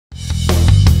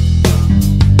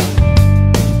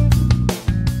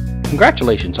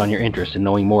Congratulations on your interest in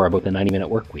knowing more about the 90-Minute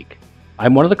Workweek.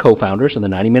 I'm one of the co-founders of the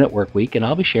 90-Minute Workweek, and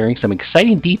I'll be sharing some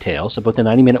exciting details about the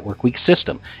 90-Minute Workweek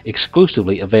system,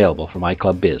 exclusively available from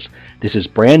iClubBiz. This is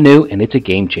brand new and it's a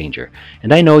game changer,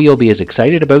 and I know you'll be as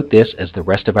excited about this as the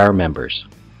rest of our members.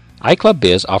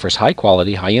 iClubBiz offers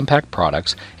high-quality, high-impact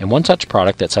products, and one such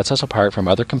product that sets us apart from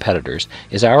other competitors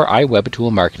is our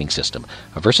iWebTool marketing system,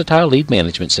 a versatile lead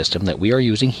management system that we are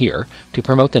using here to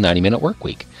promote the 90-Minute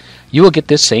Workweek. You will get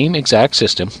this same exact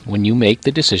system when you make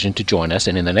the decision to join us,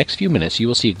 and in the next few minutes you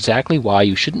will see exactly why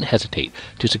you shouldn't hesitate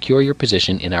to secure your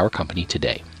position in our company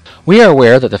today. We are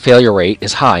aware that the failure rate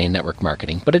is high in network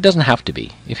marketing, but it doesn't have to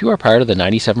be. If you are part of the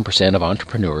 97% of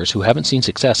entrepreneurs who haven't seen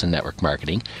success in network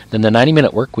marketing, then the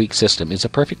 90-Minute Workweek system is a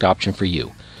perfect option for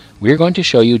you. We are going to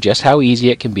show you just how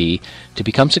easy it can be to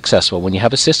become successful when you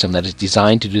have a system that is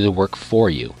designed to do the work for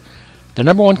you. The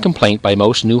number one complaint by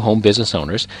most new home business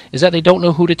owners is that they don't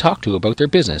know who to talk to about their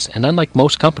business, and unlike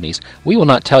most companies, we will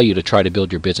not tell you to try to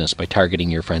build your business by targeting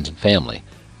your friends and family.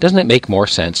 Doesn't it make more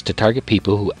sense to target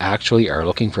people who actually are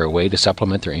looking for a way to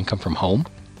supplement their income from home?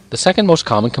 The second most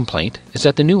common complaint is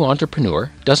that the new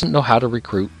entrepreneur doesn't know how to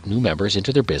recruit new members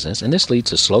into their business, and this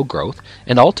leads to slow growth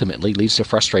and ultimately leads to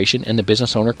frustration, and the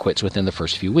business owner quits within the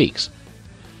first few weeks.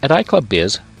 At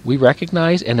iClubBiz, we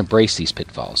recognize and embrace these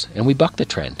pitfalls, and we buck the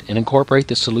trend and incorporate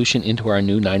the solution into our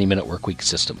new 90-Minute Workweek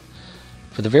system.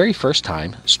 For the very first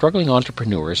time, struggling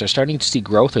entrepreneurs are starting to see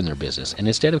growth in their business, and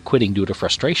instead of quitting due to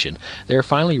frustration, they are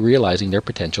finally realizing their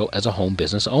potential as a home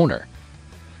business owner.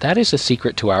 That is the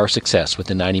secret to our success with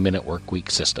the 90-Minute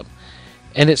Workweek system,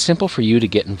 and it's simple for you to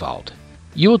get involved.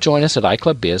 You will join us at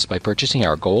iClubBiz by purchasing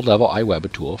our Gold Level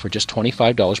iWebTool for just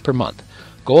 $25 per month.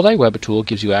 Gold iWebTool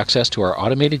gives you access to our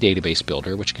automated database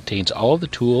builder, which contains all of the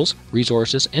tools,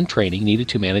 resources, and training needed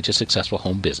to manage a successful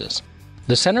home business.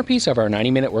 The centerpiece of our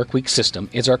 90-Minute Workweek system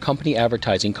is our company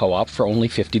advertising co-op for only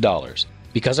 $50.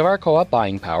 Because of our co-op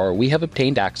buying power, we have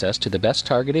obtained access to the best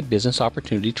targeted business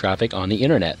opportunity traffic on the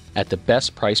internet at the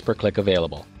best price per click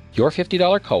available. Your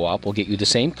 $50 co-op will get you the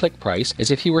same click price as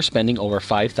if you were spending over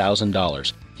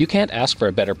 $5,000. You can't ask for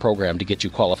a better program to get you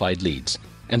qualified leads.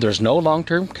 And there's no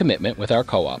long-term commitment with our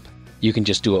co-op. You can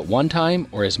just do it one time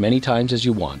or as many times as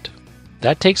you want.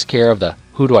 That takes care of the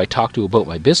 "who do I talk to about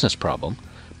my business" problem.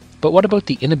 But what about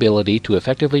the inability to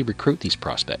effectively recruit these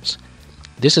prospects?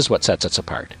 This is what sets us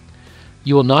apart.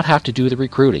 You will not have to do the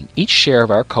recruiting. Each share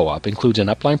of our co-op includes an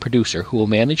upline producer who will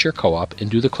manage your co-op and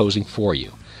do the closing for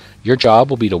you. Your job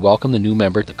will be to welcome the new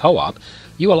member to the co-op.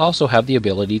 You will also have the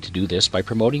ability to do this by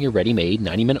promoting your ready-made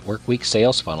 90-Minute Workweek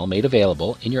sales funnel made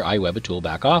available in your iWebTool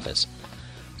back office.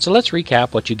 So let's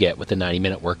recap what you get with the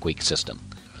 90-Minute Workweek system.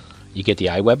 You get the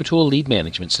iWebTool lead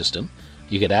management system.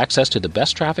 You get access to the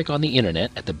best traffic on the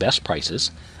internet at the best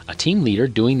prices, a team leader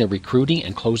doing the recruiting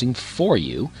and closing for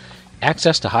you,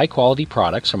 access to high-quality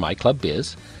products from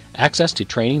iClubBiz, access to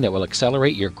training that will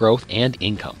accelerate your growth and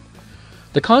income.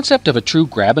 The concept of a true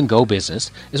grab-and-go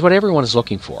business is what everyone is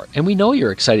looking for, and we know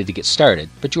you're excited to get started,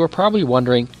 but you are probably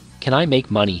wondering, can I make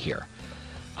money here?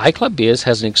 iClubBiz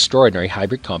has an extraordinary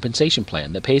hybrid compensation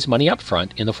plan that pays money up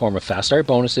front in the form of fast start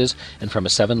bonuses and from a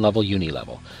 7-level uni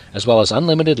level, as well as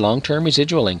unlimited long-term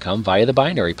residual income via the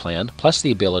binary plan, plus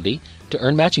the ability to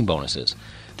earn matching bonuses.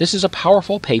 This is a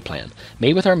powerful pay plan,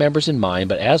 made with our members in mind,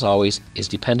 but as always, is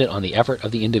dependent on the effort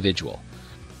of the individual.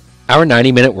 Our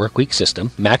 90-Minute Workweek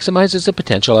system maximizes the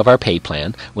potential of our pay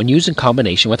plan when used in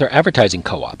combination with our advertising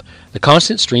co-op. The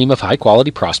constant stream of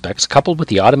high-quality prospects, coupled with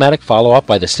the automatic follow-up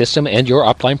by the system and your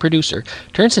upline producer,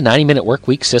 turns the 90-Minute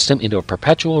Workweek system into a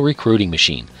perpetual recruiting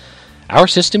machine. Our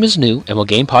system is new and will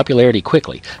gain popularity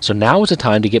quickly, so now is the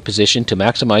time to get positioned to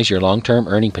maximize your long-term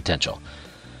earning potential.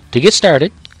 To get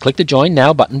started, click the Join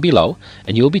Now button below,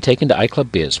 and you will be taken to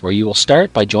iClubBiz, where you will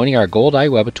start by joining our Gold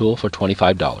iWebTool for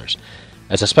 $25.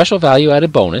 As a special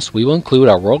value-added bonus, we will include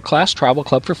our world-class travel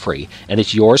club for free, and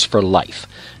it's yours for life.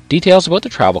 Details about the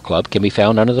travel club can be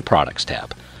found under the Products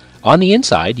tab. On the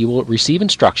inside, you will receive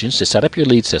instructions to set up your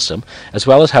lead system, as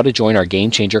well as how to join our Game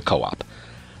Changer co-op.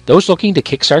 Those looking to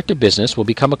kickstart their business will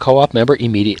become a co-op member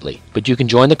immediately, but you can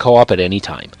join the co-op at any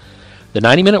time. The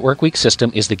 90-Minute Workweek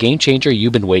system is the game changer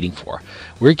you've been waiting for.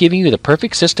 We're giving you the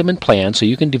perfect system and plan so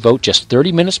you can devote just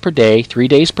 30 minutes per day, 3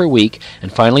 days per week, and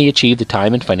finally achieve the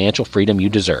time and financial freedom you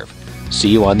deserve. See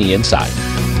you on the inside.